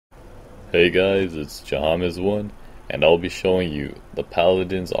Hey guys, it's Jahamis1, and I'll be showing you the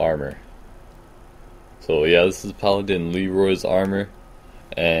Paladin's armor. So yeah, this is Paladin Leeroy's armor,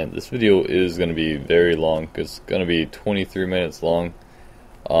 and this video is going to be very long. It's going to be 23 minutes long.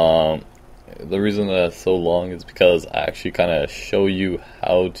 The reason that it's so long is because I actually kind of show you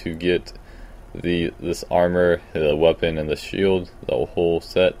how to get this armor, the weapon, and the shield, the whole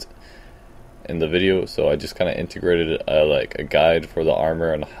set in the video. So I just kind of integrated like a guide for the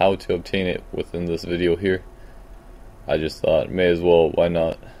armor and how to obtain it within this video here. I just thought, may as well, why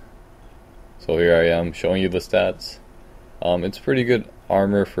not? So here I am showing you the stats. It's pretty good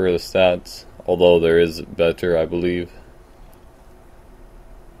armor for the stats, although there is better, I believe.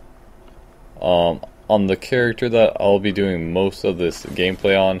 On the character that I'll be doing most of this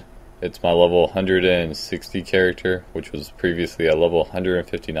gameplay on, it's my level 160 character, which was previously a level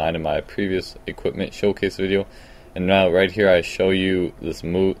 159 in my previous equipment showcase video. And now right here I show you these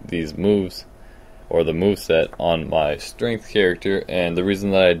moves, or the move set on my strength character. And the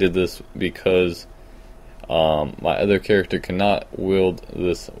reason that I did this because my other character cannot wield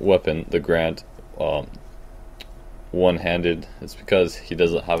this weapon, the Grant, one-handed. It's because he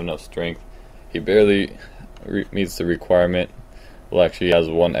doesn't have enough strength. He barely meets the requirement. Well, actually he has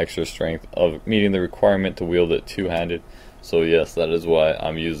one extra strength of meeting the requirement to wield it two-handed. So yes, that is why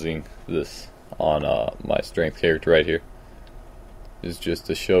I'm using this on my strength character right here. It's just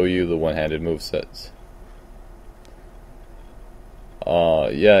to show you the one-handed move sets.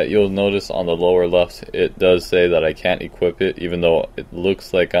 Yeah, you'll notice on the lower left it does say that I can't equip it, even though it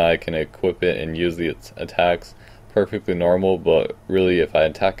looks like I can equip it and use its attacks perfectly normal. But really, if I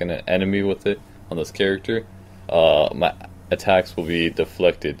attack an enemy with it on this character, my attacks will be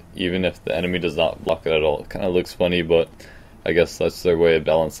deflected, even if the enemy does not block it at all. It kind of looks funny, but I guess that's their way of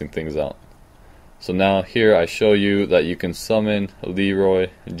balancing things out. So now here I show you that you can summon Leeroy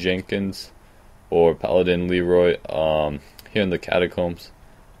Jenkins or Paladin Leeroy here in the catacombs.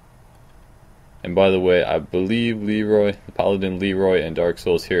 And by the way, I believe Leeroy, Paladin Leeroy in Dark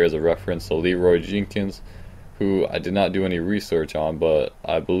Souls here is a reference to Leeroy Jenkins, who I did not do any research on, but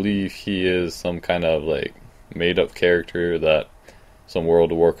I believe he is some kind of like made up character that some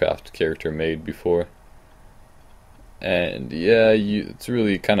World of Warcraft character made before. And yeah, it's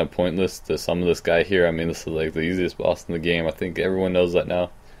really kind of pointless to summon this guy here. I mean, this is like the easiest boss in the game. I think everyone knows that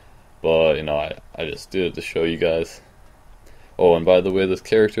now. But, you know, I just did it to show you guys. Oh, and by the way, this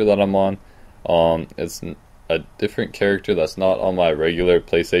character that I'm on, it's a different character that's not on my regular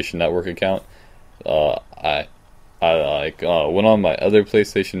PlayStation Network account. I went on my other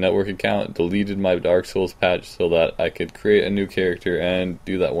PlayStation Network account, deleted my Dark Souls patch so that I could create a new character and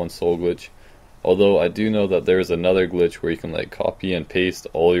do that one soul glitch. Although I do know that there's another glitch where you can like copy and paste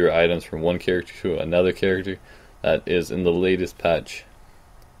all your items from one character to another character. That is in the latest patch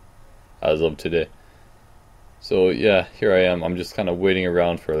as of today. So yeah, here I am. I'm just kind of waiting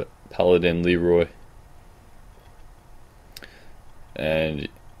around for Paladin Leeroy. And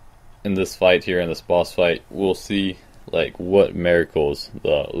in this fight here, in this boss fight, we'll see like what miracles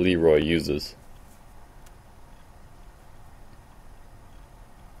the Leeroy uses.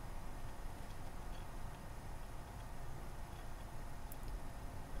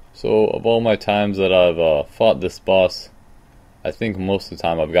 So of all my times that I've fought this boss, I think most of the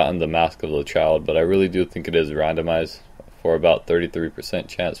time I've gotten the Mask of the Child, but I really do think it is randomized for about 33%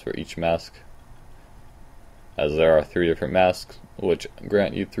 chance for each mask, as there are 3 different masks which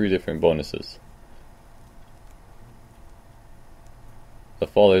grant you 3 different bonuses. The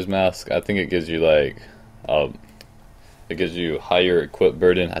Faller's Mask, I think it gives you like it gives you higher equip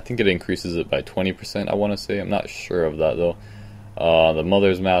burden. I think it increases it by 20%, I want to say. I'm not sure of that though. The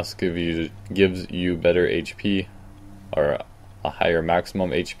Mother's Mask gives you better HP, or a higher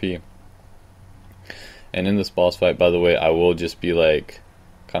maximum HP. And in this boss fight, by the way, I will just be like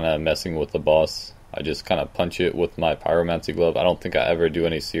kind of messing with the boss. I just kind of punch it with my pyromancy glove. I don't think I ever do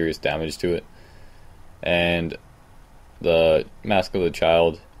any serious damage to it. And the Mask of the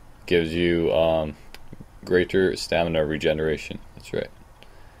Child gives you greater stamina regeneration. That's right.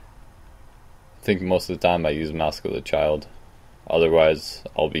 I think most of the time I use Mask of the Child. Otherwise,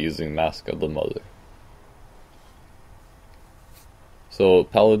 I'll be using Mask of the Mother. So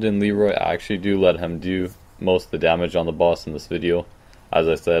Paladin Leeroy, I actually do let him do most of the damage on the boss in this video. As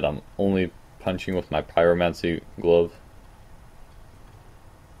I said, I'm only punching with my pyromancy glove.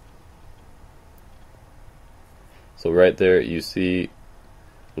 So right there you see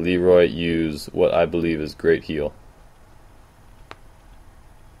Leeroy use what I believe is Great Heal.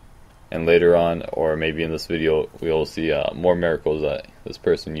 And later on, or maybe in this video, we'll see more miracles that this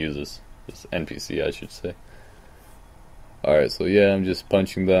person uses. This NPC, I should say. Alright, so yeah, I'm just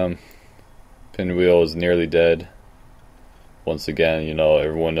punching them. Pinwheel is nearly dead. Once again, you know,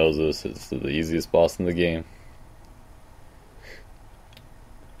 everyone knows this. It's the easiest boss in the game.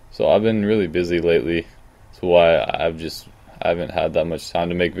 So I've been really busy lately. That's why I haven't had that much time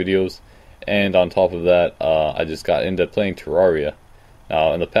to make videos. And on top of that, I just got into playing Terraria.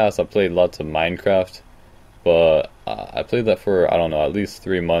 Now, in the past, I played lots of Minecraft, but I played that for, I don't know, at least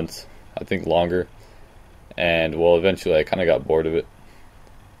 3 months. I think longer. And, well, eventually I kind of got bored of it.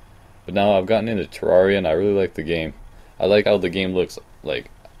 But now I've gotten into Terraria, and I really like the game. I like how the game looks,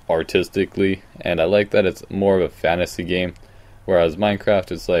 like, artistically, and I like that it's more of a fantasy game, whereas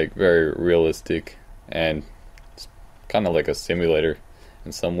Minecraft is, like, very realistic, and it's kind of like a simulator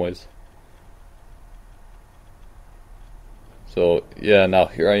in some ways. So, yeah, now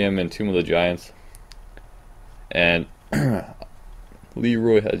here I am in Tomb of the Giants, and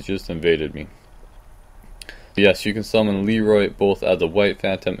Leeroy has just invaded me. Yes, you can summon Leeroy both as a white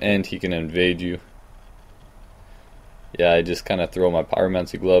phantom and he can invade you. Yeah, I just kind of throw my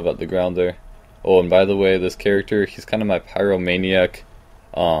pyromancy glove at the ground there. Oh, and by the way, this character, he's kind of my pyromaniac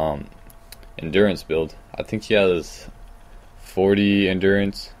endurance build. I think he has 40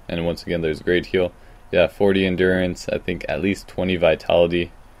 endurance, and once again there's great heal. Yeah, 40 endurance, I think at least 20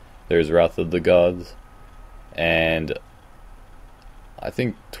 vitality. There's Wrath of the Gods, and I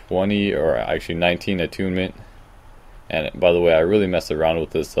think 20 or actually 19 attunement. And by the way, I really mess around with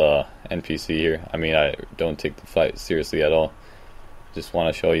this NPC here. I mean, I don't take the fight seriously at all. Just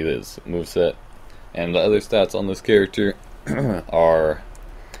want to show you this moveset. And the other stats on this character are,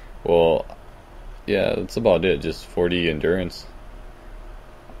 well, yeah, that's about it. Just 40 endurance.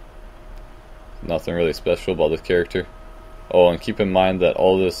 Nothing really special about this character. Oh, and keep in mind that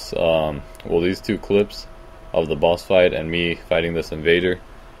all this, well, these two clips of the boss fight and me fighting this invader,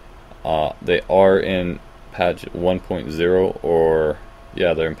 they are in patch 1.0, or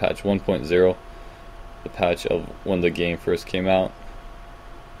yeah, they're in patch 1.0, the patch of when the game first came out.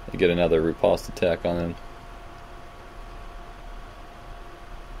 You get another riposte attack on him.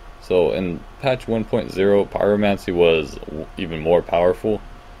 So in patch 1.0, pyromancy was even more powerful,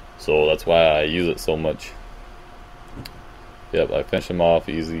 so that's why I use it so much. Yep, I finish him off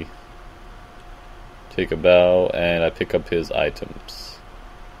easy. Take a bow, and I pick up his items.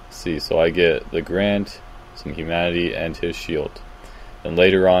 See, so I get the Grant, some humanity, and his shield. And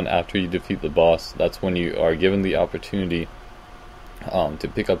later on, after you defeat the boss, that's when you are given the opportunity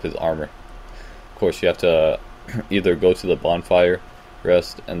to pick up his armor. Of course, you have to either go to the bonfire,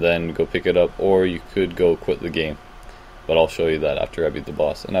 rest, and then go pick it up, or you could go quit the game. But I'll show you that after I beat the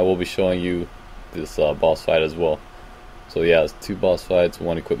boss. And I will be showing you this boss fight as well. So yeah, it's 2 boss fights,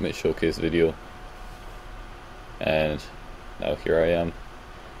 1 equipment showcase video. And now here I am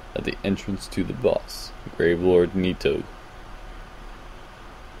at the entrance to the boss, Gravelord Nito.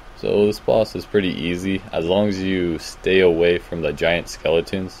 So this boss is pretty easy, as long as you stay away from the giant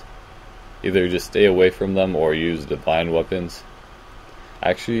skeletons. Either just stay away from them or use divine weapons.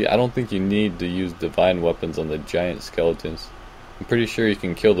 Actually, I don't think you need to use divine weapons on the giant skeletons. I'm pretty sure you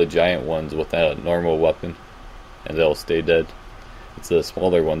can kill the giant ones with a normal weapon and they'll stay dead. It's the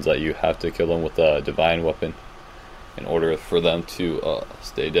smaller ones that you have to kill them with a divine weapon in order for them to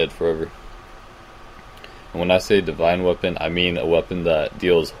stay dead forever. And when I say divine weapon, I mean a weapon that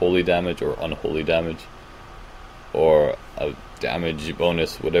deals holy damage or unholy damage, or a damage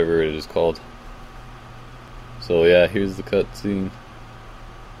bonus, whatever it is called. So yeah, here's the cutscene.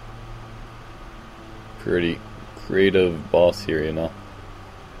 Pretty creative boss here, you know.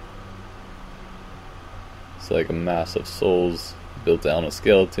 It's like a mass of souls built down of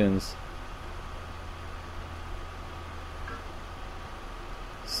skeletons.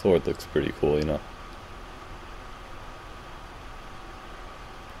 Sword looks pretty cool, you know.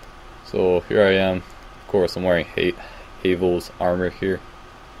 So here I am. Of course, I'm wearing Havel's armor here.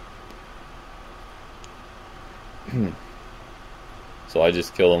 So I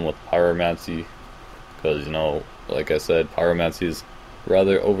just kill him with pyromancy, because, you know, like I said, pyromancy is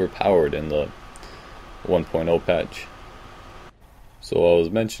rather overpowered in the 1.0 patch. So I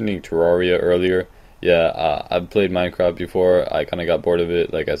was mentioning Terraria earlier. Yeah, I've played Minecraft before. I kind of got bored of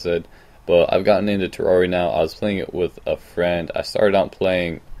it, like I said. But I've gotten into Terraria now. I was playing it with a friend. I started out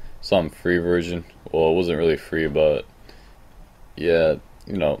playing some free version. Well, it wasn't really free, but yeah,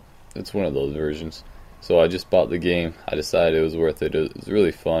 you know, it's one of those versions. So I just bought the game. I decided it was worth it. It was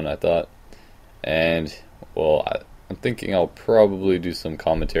really fun, I thought. And, well, I'm thinking I'll probably do some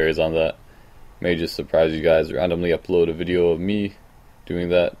commentaries on that. May just surprise you guys, randomly upload a video of me doing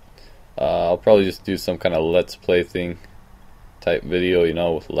that. I'll probably just do some kind of let's play thing type video, you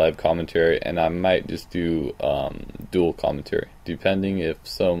know, with live commentary, and I might just do dual commentary, depending if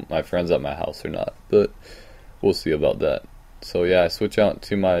some my friends at my house or not, but we'll see about that. So yeah, I switch out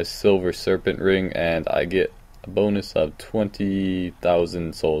to my silver serpent ring, and I get a bonus of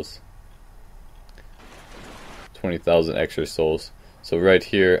 20,000 souls. 20,000 extra souls. So right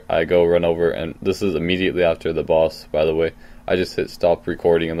here, I go run over, and this is immediately after the boss, by the way. I just hit stop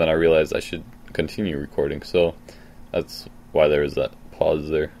recording, and then I realized I should continue recording, so that's why there is that pause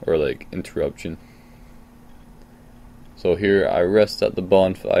there, or like interruption. So here I rest at the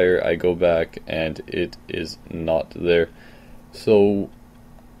bonfire, I go back, and it is not there. So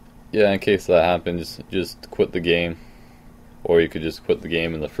yeah, in case that happens, just quit the game, or you could just quit the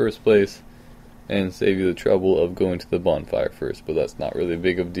game in the first place and save you the trouble of going to the bonfire first, but that's not really a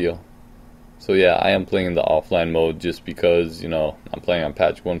big of a deal. So yeah, I am playing the offline mode just because, you know, I'm playing on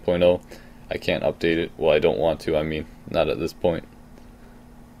patch 1.0. I can't update it. Well, I don't want to, I mean, not at this point.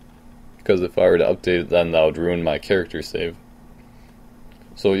 Because if I were to update it, then that would ruin my character save.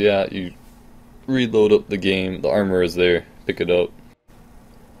 So yeah, you reload up the game, the armor is there, pick it up.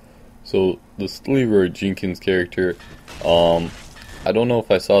 So this Leeroy Jenkins character, I don't know if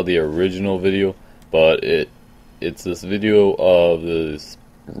I saw the original video, but it's this video of this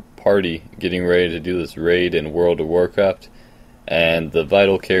party getting ready to do this raid in World of Warcraft, and the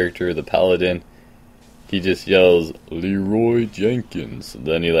vital character, the Paladin, he just yells Leeroy Jenkins.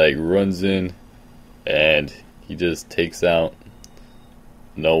 Then he like runs in and he just takes out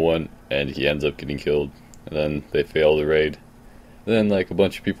no one, and he ends up getting killed, and then they fail the raid. Then like a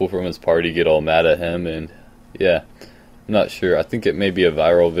bunch of people from his party get all mad at him, and yeah, I'm not sure. I think it may be a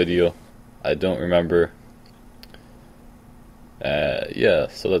viral video. I don't remember. Yeah,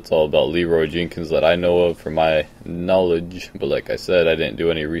 so that's all about Leeroy Jenkins that I know of from my knowledge. But like I said, I didn't do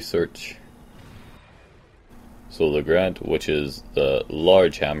any research. So the Grant, which is the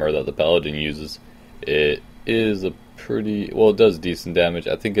large hammer that the Paladin uses, it is a pretty, well, it does decent damage.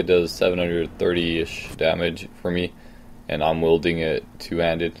 I think it does 730-ish damage for me, and I'm wielding it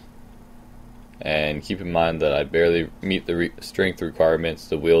two-handed. And keep in mind that I barely meet the strength requirements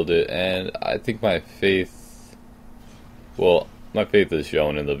to wield it, and I think my faith, well, my faith is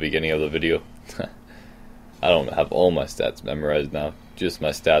shown in the beginning of the video. I don't have all my stats memorized now, just my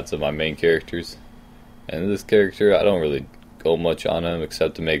stats of my main characters. And this character, I don't really go much on him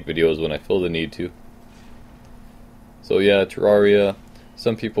except to make videos when I feel the need to. So yeah, Terraria.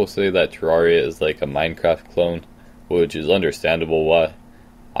 Some people say that Terraria is like a Minecraft clone, which is understandable why.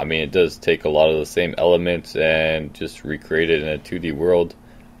 I mean, it does take a lot of the same elements and just recreate it in a 2D world.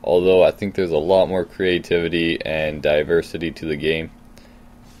 Although I think there's a lot more creativity and diversity to the game.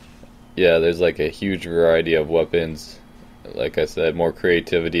 Yeah, there's like a huge variety of weapons. Like I said, more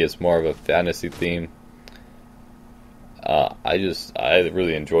creativity. It's more of a fantasy theme. I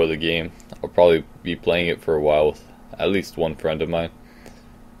really enjoy the game. I'll probably be playing it for a while with at least one friend of mine.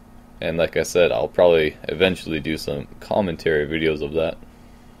 And like I said, I'll probably eventually do some commentary videos of that.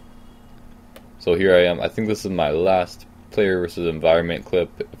 So here I am. I think this is my last player versus environment clip,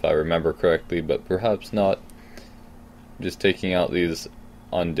 if I remember correctly, but perhaps not. I'm just taking out these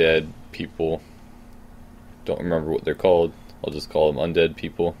undead people. Don't remember what they're called. I'll just call them undead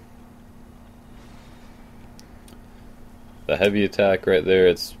people. The heavy attack right there,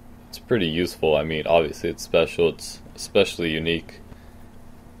 it's pretty useful. I mean, obviously it's special, it's especially unique.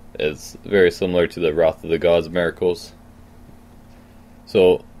 It's very similar to the Wrath of the Gods miracles.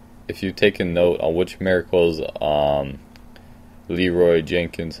 So if you've taken note on which miracles Leeroy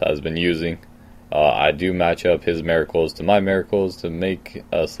Jenkins has been using, I do match up his miracles to my miracles to make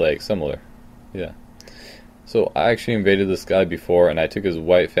us like similar. Yeah. So I actually invaded this guy before, and I took his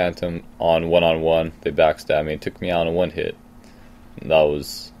white phantom on one-on-one. They backstabbed me and took me out in one hit. And that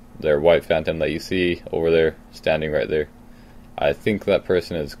was their white phantom that you see over there, standing right there. I think that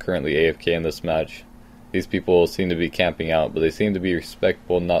person is currently AFK in this match. These people seem to be camping out, but they seem to be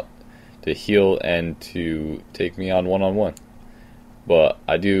respectful not to heal and to take me on one-on-one. But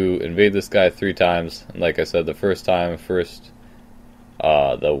I do invade this guy 3 times, and like I said, the first time,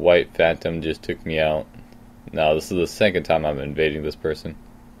 the white phantom just took me out. Now this is the second time I'm invading this person.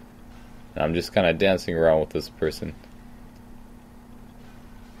 And I'm just kind of dancing around with this person.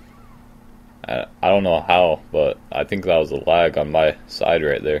 I don't know how, but I think that was a lag on my side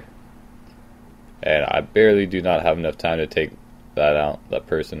right there. And I barely do not have enough time to take that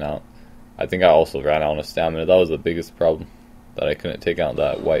person out. I think I also ran out of stamina. That was the biggest problem, that I couldn't take out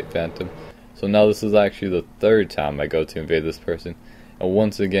that white phantom. So now this is actually the 3rd time I go to invade this person. And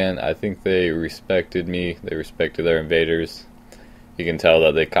once again, I think they respected me. They respected their invaders. You can tell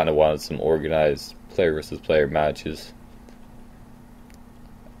that they kind of wanted some organized player versus player matches.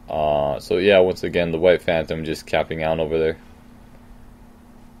 So yeah, once again, the White Phantom just capping out over there,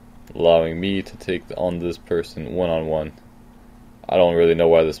 allowing me to take on this person one-on-one. I don't really know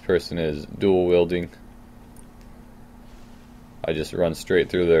why this person is dual wielding. I just run straight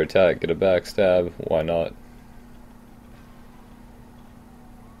through their attack, get a backstab, why not?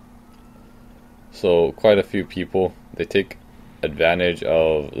 So quite a few people, they take advantage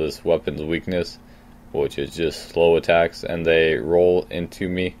of this weapon's weakness, which is just slow attacks, and they roll into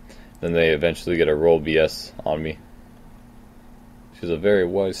me. Then they eventually get a roll BS on me, which is a very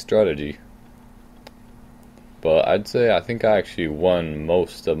wise strategy. But I'd say I think I actually won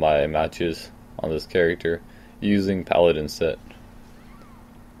most of my matches on this character using Paladin set.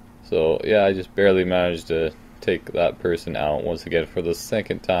 So yeah, I just barely managed to take that person out once again for the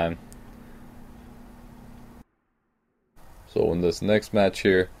second time. So in this next match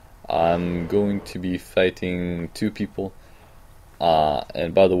here, I'm going to be fighting two people.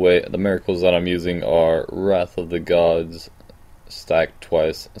 And by the way, the miracles that I'm using are Wrath of the Gods stacked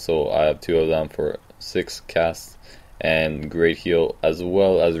twice. So I have two of them for 6 casts, and Great Heal, as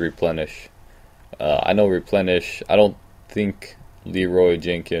well as Replenish. I know Replenish, I don't think Leeroy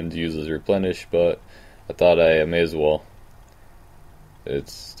Jenkins uses Replenish, but I thought I may as well.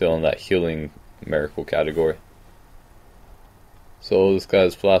 It's still in that healing miracle category. So this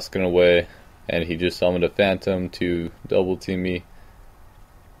guy's flasking away, and he just summoned a Phantom to double team me.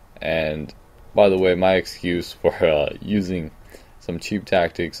 And by the way, my excuse for using some cheap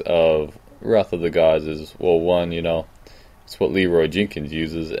tactics of Wrath of the Gods is, well, one, you know, it's what Leeroy Jenkins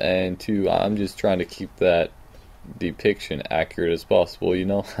uses, and two, I'm just trying to keep that depiction accurate as possible, you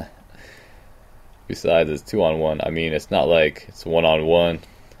know. Besides, it's 2-on-1. I mean, it's not like it's 1-on-1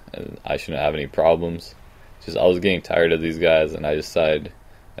 and I shouldn't have any problems. Just I was getting tired of these guys, and I decided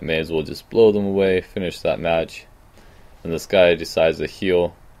I may as well just blow them away, finish that match. And this guy decides to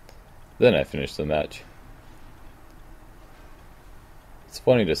heal, then I finish the match. It's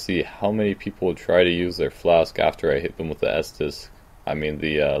funny to see how many people try to use their flask after I hit them with the Estus. I mean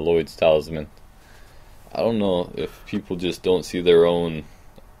the Lloyd's Talisman. I don't know if people just don't see their own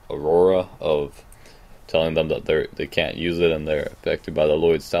aurora of telling them that they can't use it and they're affected by the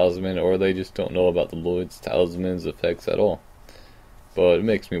Lloyd's Talisman, or they just don't know about the Lloyd's Talisman's effects at all. But it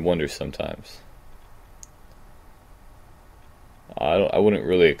makes me wonder sometimes. I wouldn't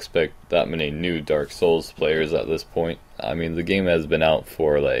really expect that many new Dark Souls players at this point. I mean, the game has been out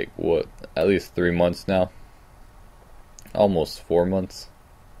for like, what, at least 3 months now? Almost 4 months.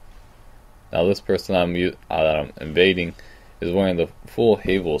 Now this person I'm invading is wearing the full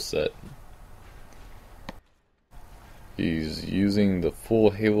Havel set. He's using the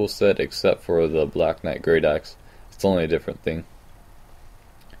full Havel set except for the Black Knight Great Axe. It's only a different thing.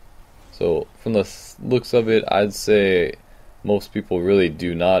 So from the looks of it, I'd say most people really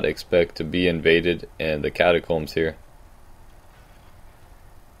do not expect to be invaded in the catacombs here.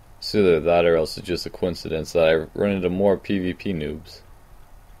 It's either that or else it's just a coincidence that I run into more PvP noobs.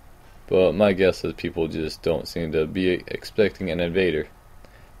 But my guess is people just don't seem to be expecting an invader.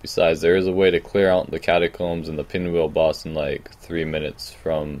 Besides, there is a way to clear out the catacombs and the Pinwheel boss in like 3 minutes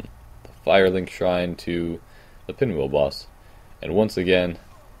from the Firelink Shrine to the Pinwheel boss. And once again,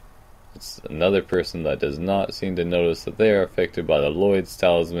 it's another person that does not seem to notice that they are affected by the Lloyd's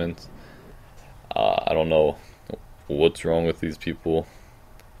Talismans. I don't know what's wrong with these people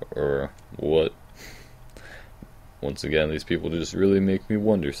or what. Once again, these people just really make me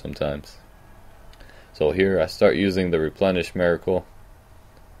wonder sometimes. So here I start using the Replenish Miracle.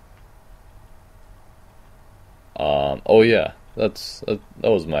 Oh yeah, that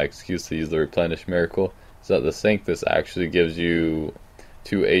was my excuse to use the Replenish Miracle. Is that the Sanctus actually gives you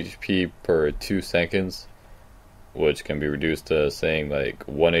 2 HP per 2 seconds, which can be reduced to saying like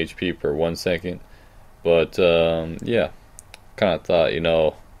 1 HP per 1 second. But yeah, kind of thought, you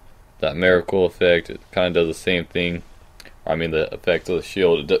know, that miracle effect, it kind of does the same thing. I mean, the effect of the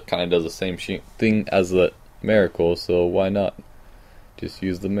shield, it kind of does the same thing as the miracle, so why not just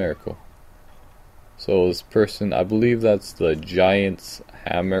use the miracle? So this person, I believe that's the Giant's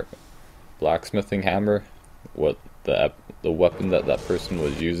Hammer, blacksmithing hammer, what the weapon that person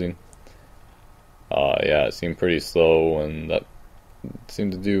was using. Yeah, it seemed pretty slow, and that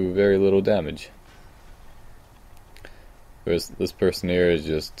seemed to do very little damage. Whereas this person here is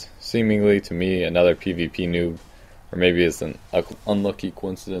just seemingly, to me, another PvP noob. Or maybe it's an unlucky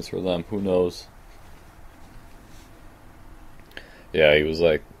coincidence for them, who knows. Yeah, he was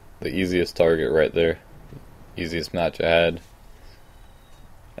like the easiest target right there. Easiest match I had.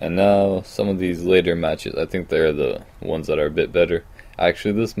 And now, some of these later matches, I think they're the ones that are a bit better.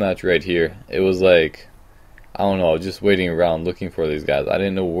 Actually, this match right here, it was like I don't know, I was just waiting around looking for these guys. I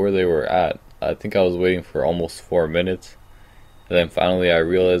didn't know where they were at. I think I was waiting for almost 4 minutes. And then finally I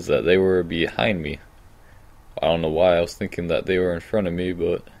realized that they were behind me. I don't know why I was thinking that they were in front of me,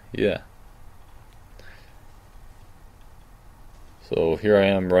 but yeah. So here I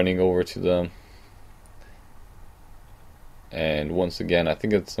am running over to them. And once again, I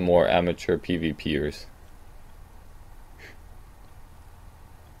think it's some more amateur PvPers.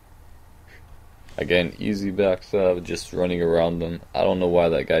 Again, easy backstab, just running around them. I don't know why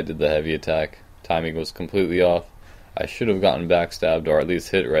that guy did the heavy attack. Timing was completely off. I should have gotten backstabbed or at least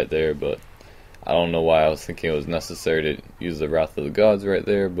hit right there, but I don't know why I was thinking it was necessary to use the Wrath of the Gods right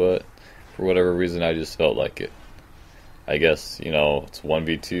there, but for whatever reason I just felt like it. I guess, you know, it's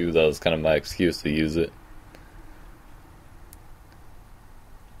 1v2, that was kind of my excuse to use it.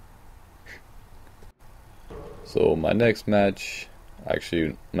 So my next match,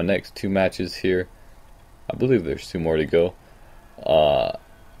 actually my next 2 matches here, I believe there's 2 more to go.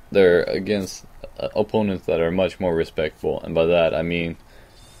 They're against opponents that are much more respectable, and by that I mean,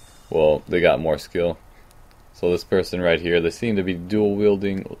 well, they got more skill. So this person right here, they seem to be dual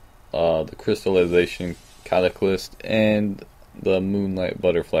wielding the Crystallization Cataclysm and the Moonlight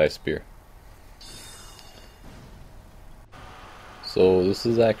Butterfly Spear. So this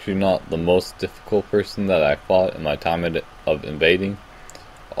is actually not the most difficult person that I fought in my time of invading,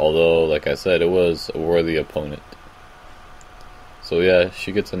 although like I said, it was a worthy opponent. So yeah,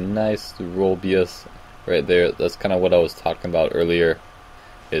 she gets a nice roll BS right there. That's kind of what I was talking about earlier.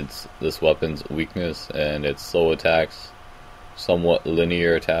 It's this weapon's weakness, and it's slow attacks, somewhat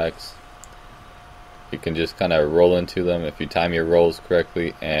linear attacks. You can just kind of roll into them if you time your rolls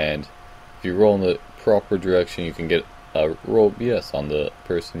correctly, and if you roll in the proper direction, you can get a roll BS on the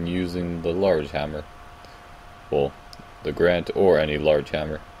person using the large hammer. Well, the Grant or any large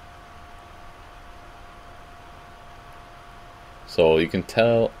hammer. So you can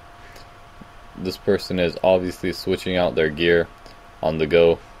tell this person is obviously switching out their gear on the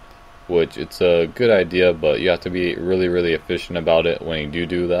go, which it's a good idea, but you have to be really efficient about it when you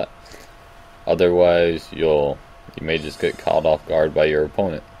do that. Otherwise you may just get caught off guard by your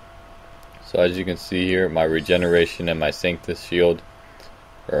opponent. So as you can see here, my regeneration and my Sanctus shield,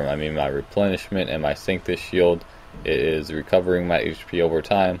 or I mean my replenishment and my Sanctus shield, it is recovering my HP over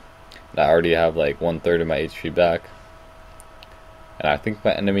time. And I already have like 1/3 of my HP back. And I think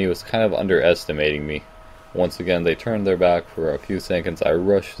my enemy was kind of underestimating me. Once again, they turned their back for a few seconds. I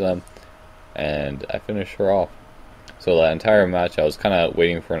rushed them and I finished her off. So that entire match I was kind of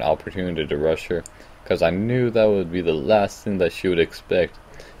waiting for an opportunity to rush her, because I knew that would be the last thing that she would expect,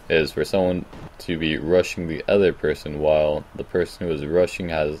 is for someone to be rushing the other person while the person who is rushing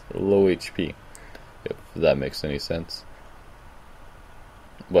has low HP, if that makes any sense.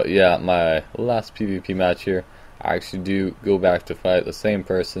 But yeah, my last PvP match here, I actually do go back to fight the same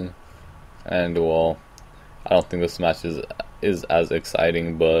person, and well, I don't think this match is as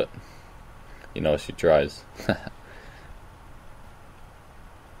exciting, but you know, she tries.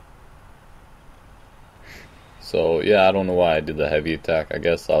 So yeah, I don't know why I did the heavy attack. I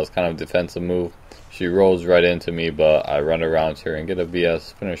guess I was kind of defensive move. She rolls right into me, but I run around her and get a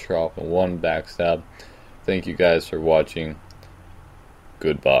BS, finish her off in 1 backstab. Thank you guys for watching.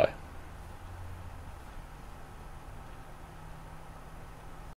 Goodbye.